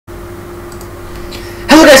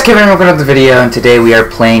guys, Kevin, welcome to the video, and today we are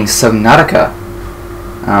playing Subnautica,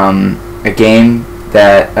 a game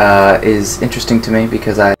that is interesting to me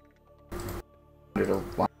because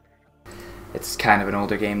it's kind of an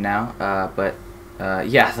older game now, but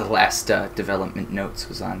yeah, the last development notes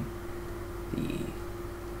was on the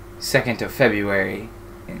 2nd of February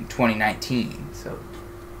in 2019, so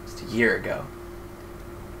just a year ago.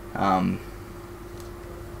 The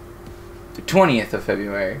 20th of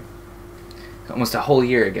February, almost a whole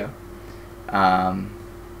year ago.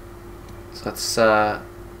 So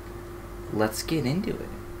let's get into it.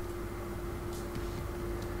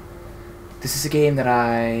 This is a game that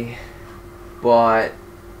I bought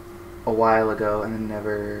a while ago and then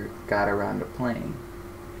never got around to playing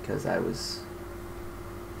because I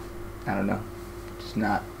don't know, just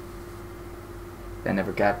not, I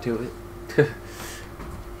never got to it.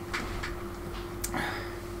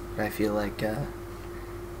 But I feel like,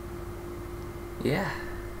 yeah.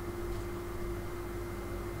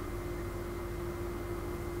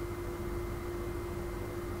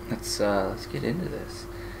 Let's get into this.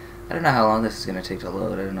 I don't know how long this is gonna take to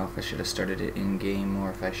load. I don't know if I should have started it in game or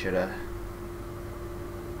if I should have.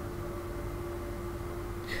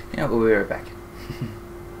 You know, we'll be right back.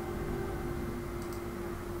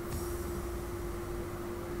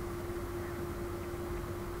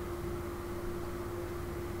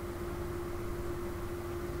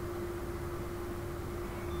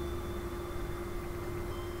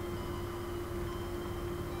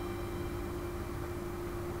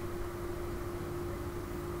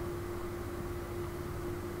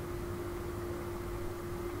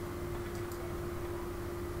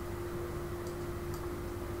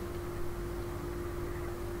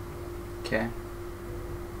 Okay.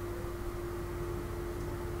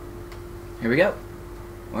 Here we go.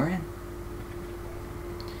 We're in.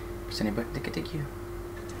 Press any button to get to you.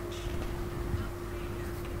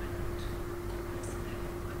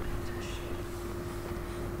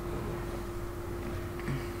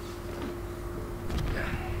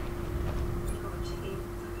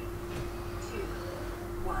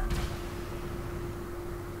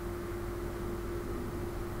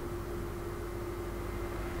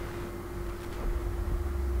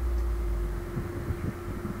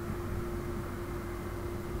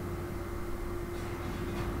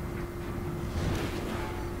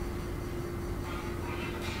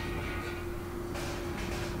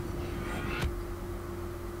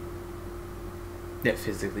 That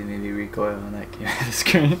physically made me recoil when that came out of the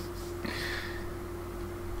screen.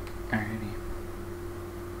 Alrighty.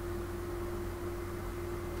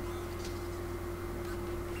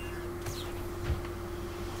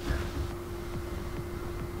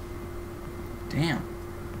 Damn.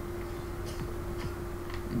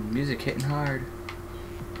 Music hitting hard.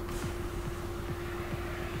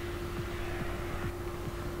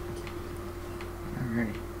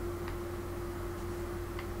 Alrighty.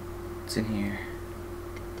 What's in here?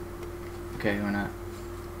 Okay, why not?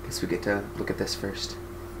 Guess we get to look at this first.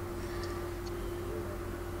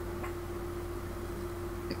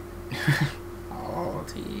 Oh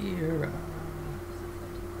dear.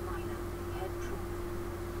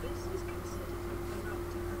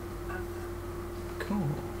 Cool.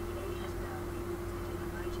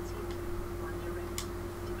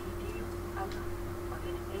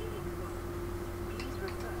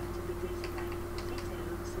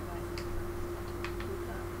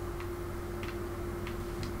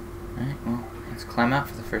 Alright, well, let's climb out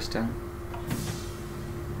for the first time.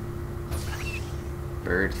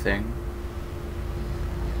 Bird thing.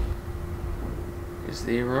 Here's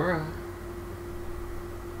the Aurora.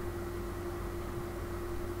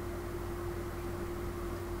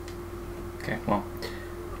 Okay, well.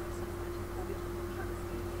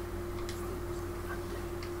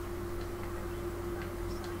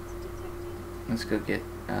 Let's go get,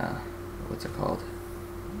 what's it called?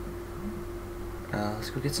 Let's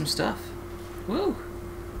go get some stuff. Woo!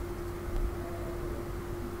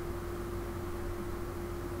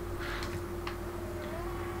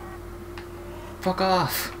 Fuck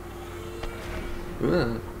off!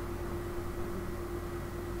 Ugh.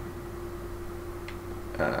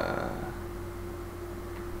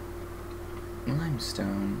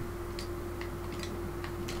 Limestone.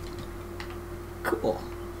 Cool.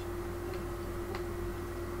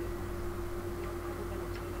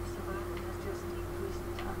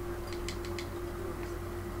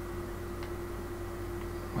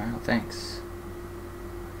 Wow, thanks.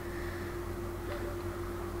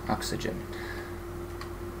 Oxygen.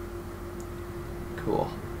 Cool.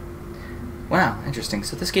 Wow, interesting.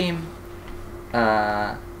 So this game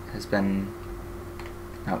has been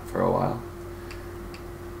out for a while.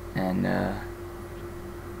 And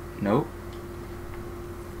Nope.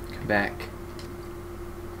 Come back.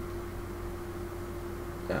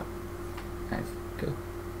 Oh. Go.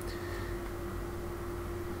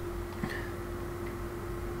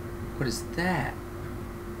 What is that?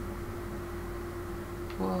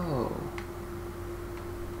 Whoa.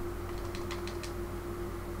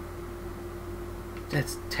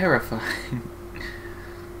 That's terrifying.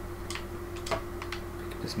 Pick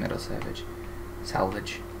up this metal salvage.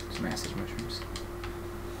 Some acid mushrooms.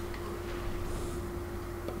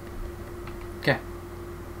 Okay.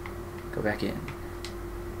 Go back in.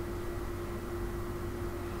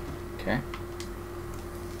 Okay.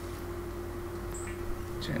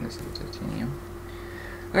 Turn this into titanium.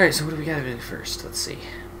 Alright, so what do we gotta do first? Let's see.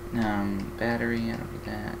 Battery, I don't need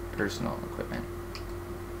that. Personal equipment.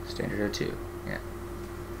 Standard O2. Yeah.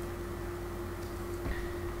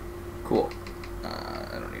 Cool.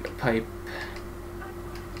 I don't need a pipe.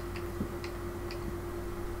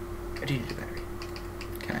 I do need a battery.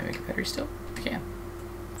 Can I make a battery still? I can.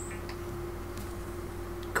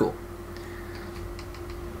 Cool.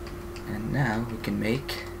 And now we can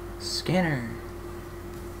make a scanner.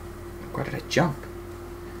 Where did I jump?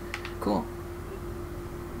 Cool.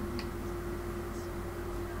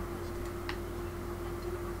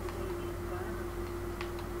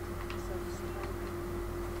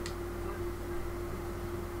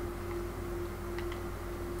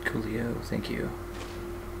 Coolio, thank you.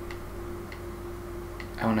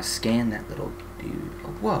 I want to scan that little dude. Oh,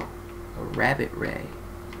 whoa, a rabbit ray.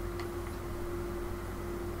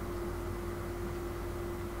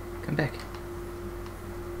 Come back.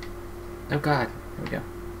 Oh god, there we go.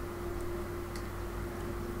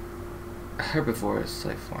 A herbivorous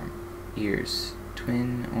life form. Ears,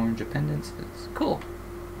 twin orange appendants. It's cool.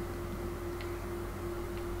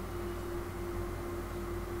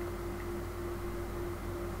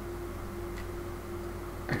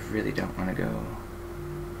 I really don't want to go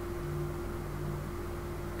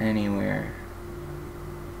anywhere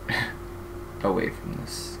away from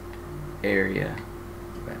this area,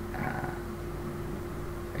 but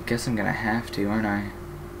I guess I'm gonna have to, aren't I?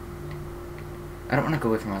 I don't want to go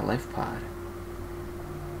away from my life pod.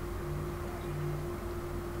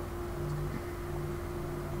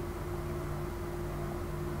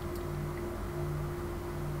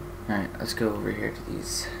 Alright, let's go over here to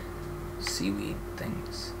these seaweed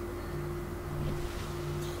things.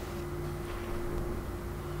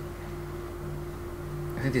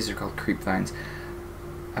 I think these are called creep vines.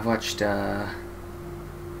 I've watched a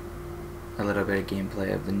little bit of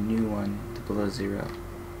gameplay of the new one, the Below Zero,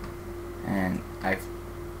 and I've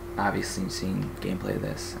obviously seen gameplay of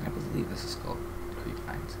this, and I believe this is called creep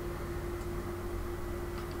vines.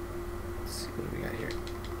 Let's see what do we got here.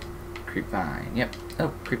 Creep vine, yep.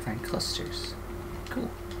 Oh, creep vine clusters.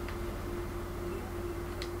 Cool.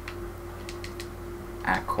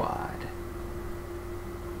 Aquad.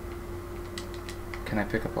 Can I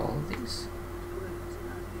pick up all of these?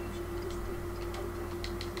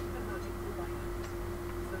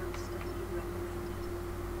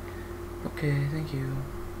 Okay, thank you.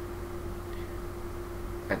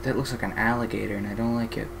 That looks like an alligator and I don't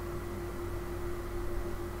like it.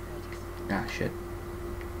 Ah, shit.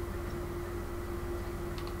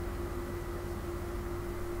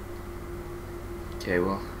 Okay,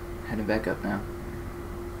 well, heading back up now.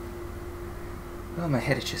 Oh, my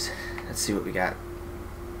head itches. Let's see what we got.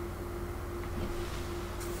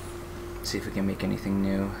 See if we can make anything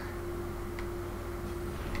new.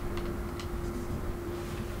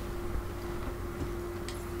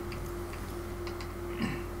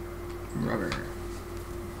 Rubber.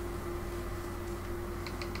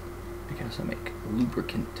 I can also make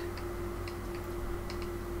lubricant.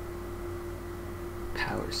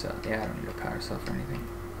 Power cell. Yeah, I don't need a power cell for anything.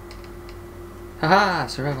 Haha!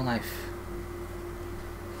 Survival knife.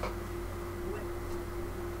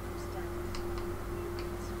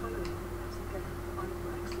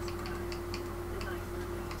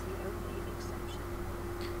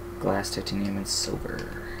 Glass, titanium, and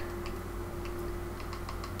silver.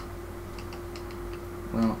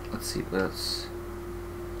 Well, let's see what else.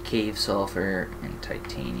 Cave sulfur and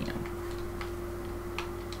titanium.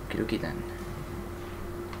 Okie dokie then.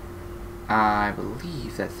 I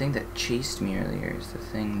believe that thing that chased me earlier is the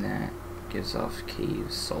thing that gives off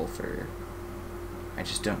cave sulfur. I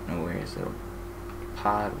just don't know where his little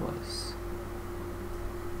pod was.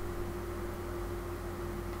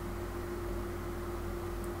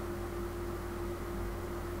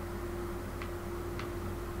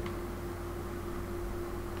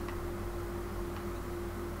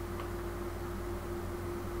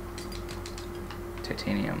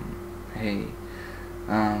 Titanium. Hey,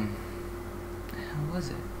 the hell was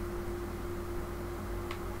it?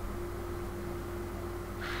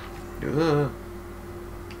 Ugh.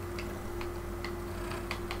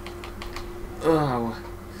 Oh.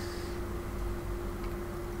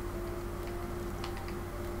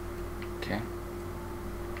 Okay.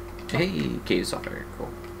 Hey, cave software. Cool.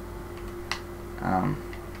 Oh.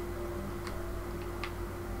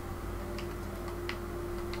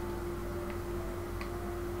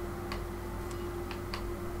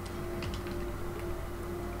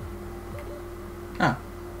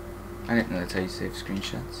 I didn't know that's how you save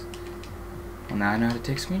screenshots. Well, now I know how to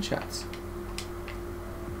take screenshots.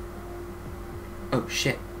 Oh,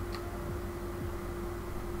 shit.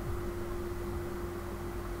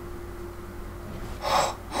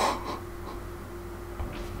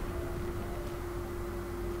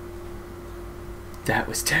 That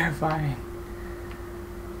was terrifying.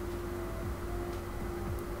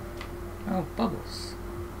 Oh, bubbles.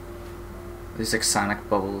 There's like sonic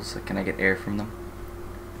bubbles. Can I get air from them?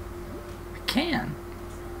 I can.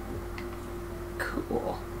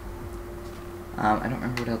 Cool. I don't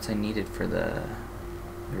remember what else I needed for the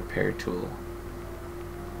repair tool.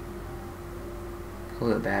 Pull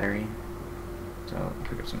the battery. So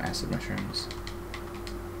pick up some acid mushrooms.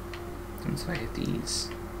 And so I hit these.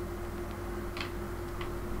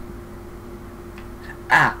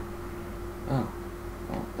 Ah! Oh.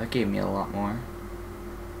 Well, that gave me a lot more.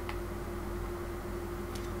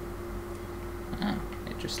 Oh,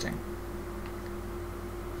 interesting.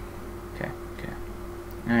 Okay.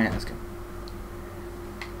 Alright, let's go.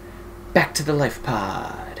 Back to the life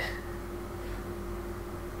pod.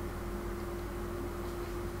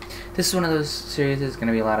 This is one of those series that's going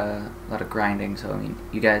to be a lot of grinding, so I mean,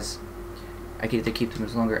 you guys, I could either keep them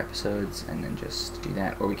as longer episodes and then just do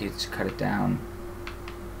that, or we could just cut it down.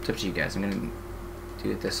 It's up to you guys. I'm going to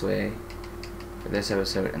do it this way for this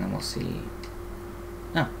episode, and then we'll see.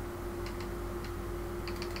 Oh.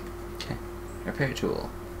 Okay. Repair tool.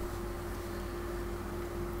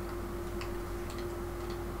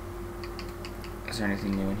 Is there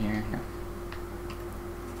anything new in here? No.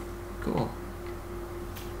 Cool.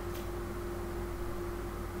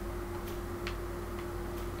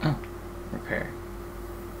 Oh. Repair.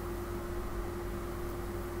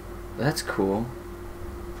 That's cool.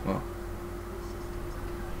 Whoa.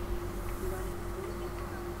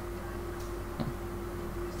 Oh.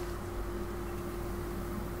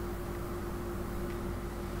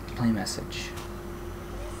 Play message.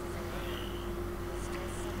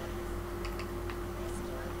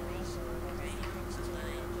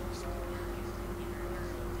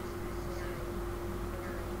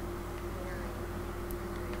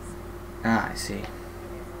 Ah, I see.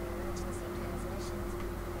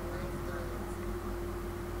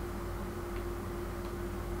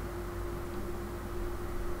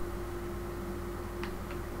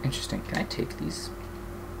 Interesting. Can I take these?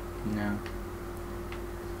 No.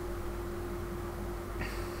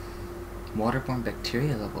 Waterborne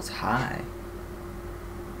bacteria levels high.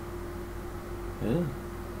 Ooh.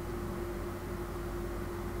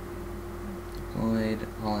 Void,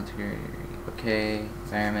 voluntary, okay,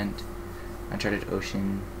 environment, uncharted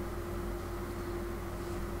ocean.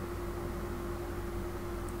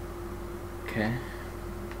 Okay.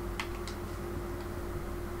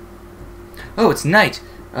 Oh, it's night!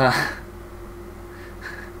 I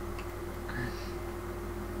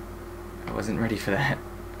wasn't ready for that.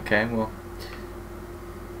 Okay, well.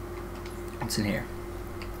 What's in here?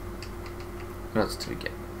 What else did we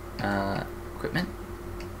get? Equipment?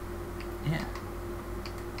 Yeah.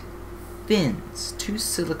 Fins. 2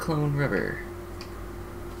 silicone rubber.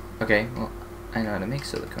 Okay, well, I know how to make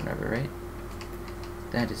silicone rubber, right?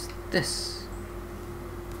 That is this.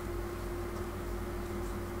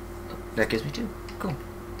 Oh, that gives me 2. Cool.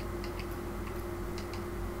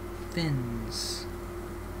 Fins.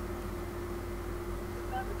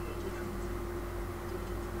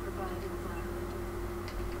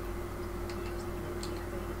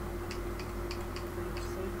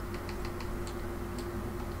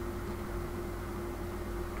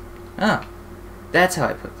 Oh, that's how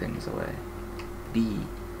I put things away. B.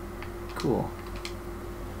 Cool.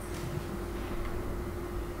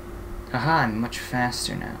 Haha, I'm much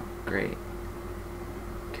faster now. Great.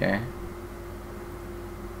 Okay.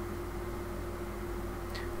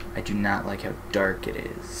 I do not like how dark it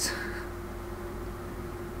is.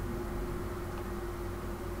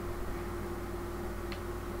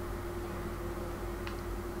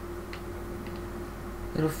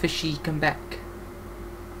 Little fishy, come back.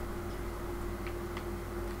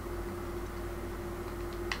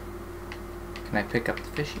 Can I pick up the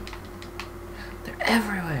fishy? They're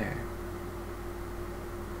everywhere!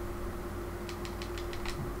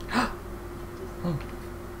 Oh,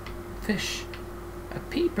 fish. A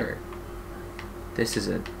peeper. This is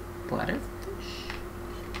a bladderfish?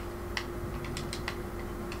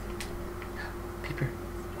 Peeper.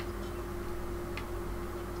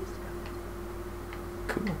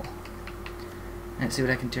 Cool. Let's see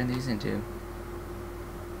what I can turn these into.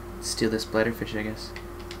 Steal this bladderfish, I guess.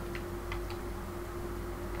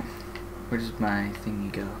 Where does my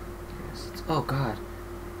thingy go? Oh god.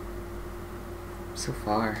 So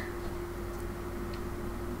far.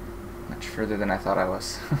 Much further than I thought I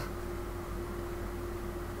was.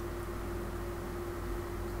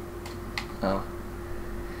 Oh.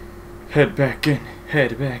 Head back in,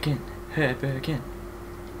 head back in, head back in.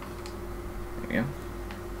 There we go.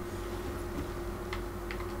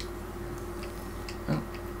 Oh.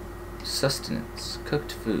 Sustenance,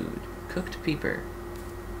 cooked food, cooked peeper.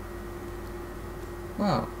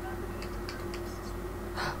 Whoa.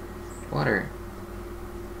 Water.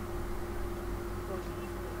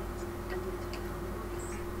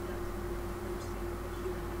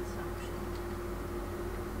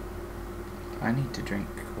 I need to drink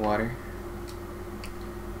water.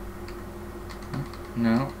 Oh,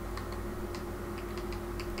 no.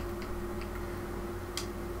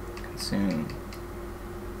 Consume.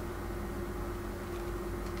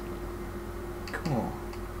 Cool.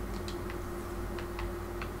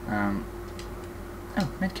 Oh,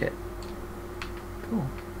 medkit. Cool.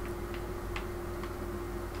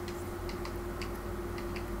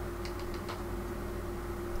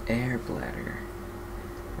 Air bladder.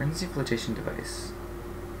 Emergency flotation device.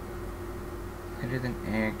 Lighter than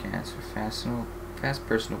air gas for fast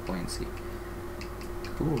personal buoyancy.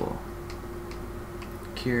 Cool.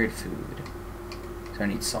 Cured food. So I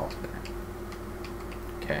need salt for that.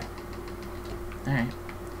 Okay. Alright.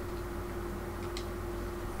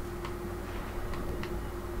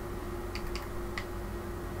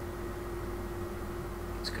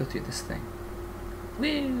 Let's go through this thing.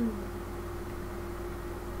 Woo!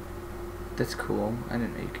 That's cool. I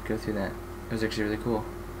didn't know you could go through that. It was actually really cool.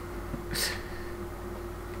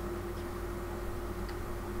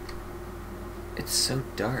 It's so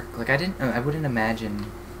dark. Like I wouldn't imagine.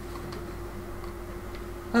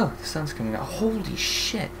 Oh, the sun's coming out. Holy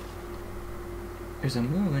shit! There's a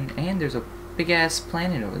moon and there's a big ass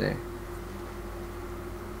planet over there.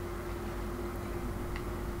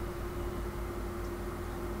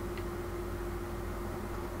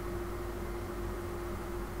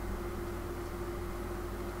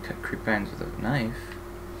 Cut creepines with a knife.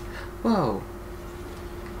 Whoa!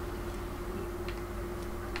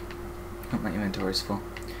 Oh, my inventory's full.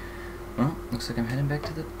 Well, looks like I'm heading back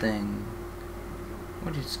to the thing.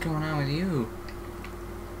 What is going on with you?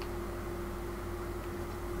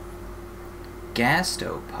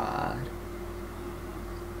 Gastropod.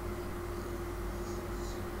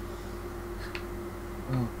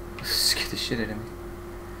 Oh, scared the shit out of me.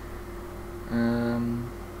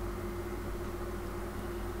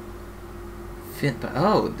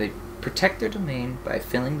 Oh, they protect their domain by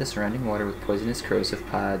filling the surrounding water with poisonous corrosive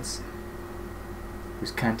pods whose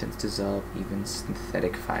contents dissolve even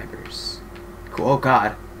synthetic fibers. Cool. Oh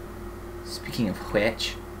god. Speaking of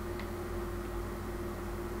which.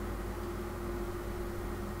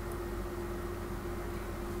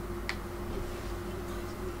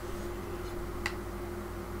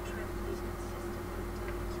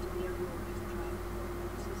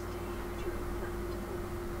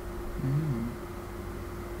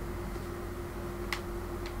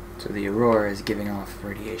 So the aurora is giving off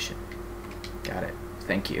radiation. Got it.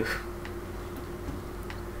 Thank you.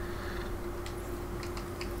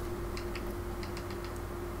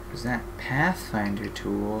 There's that Pathfinder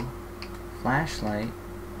tool, flashlight,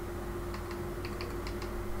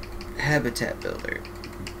 habitat builder.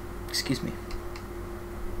 Excuse me.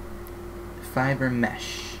 Fiber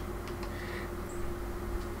mesh.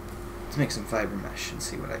 Let's make some fiber mesh and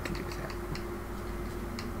see what I can do with that.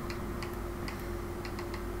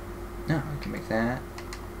 No, I can make that.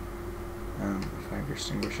 Fiber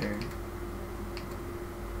extinguisher.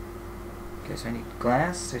 Okay, so I need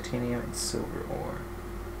glass, titanium, and silver ore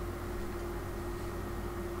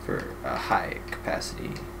for a high capacity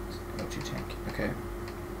O2 tank. Okay.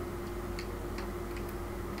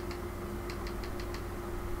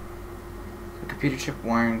 So computer chip,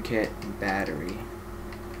 wiring kit, and battery.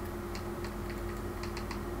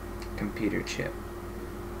 Computer chip.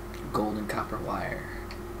 Gold and copper wire.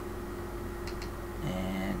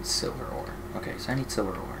 And silver ore. Okay, so I need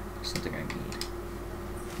silver ore. Something I need.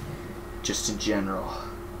 Just in general.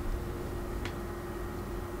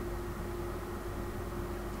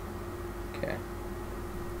 Okay.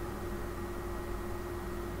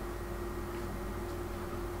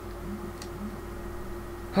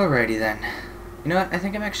 Alrighty then. You know what? I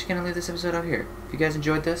think I'm actually going to leave this episode out here. If you guys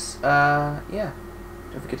enjoyed this, yeah.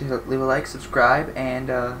 Don't forget to leave a like, subscribe, and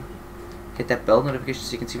hit that bell notification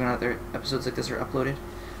so you can see when other episodes like this are uploaded.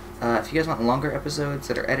 If you guys want longer episodes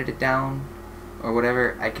that are edited down or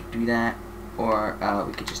whatever, I could do that. Or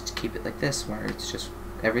we could just keep it like this, where it's just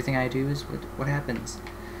everything I do is what happens.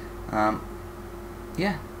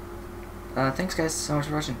 Yeah. Thanks guys so much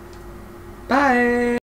for watching. Bye!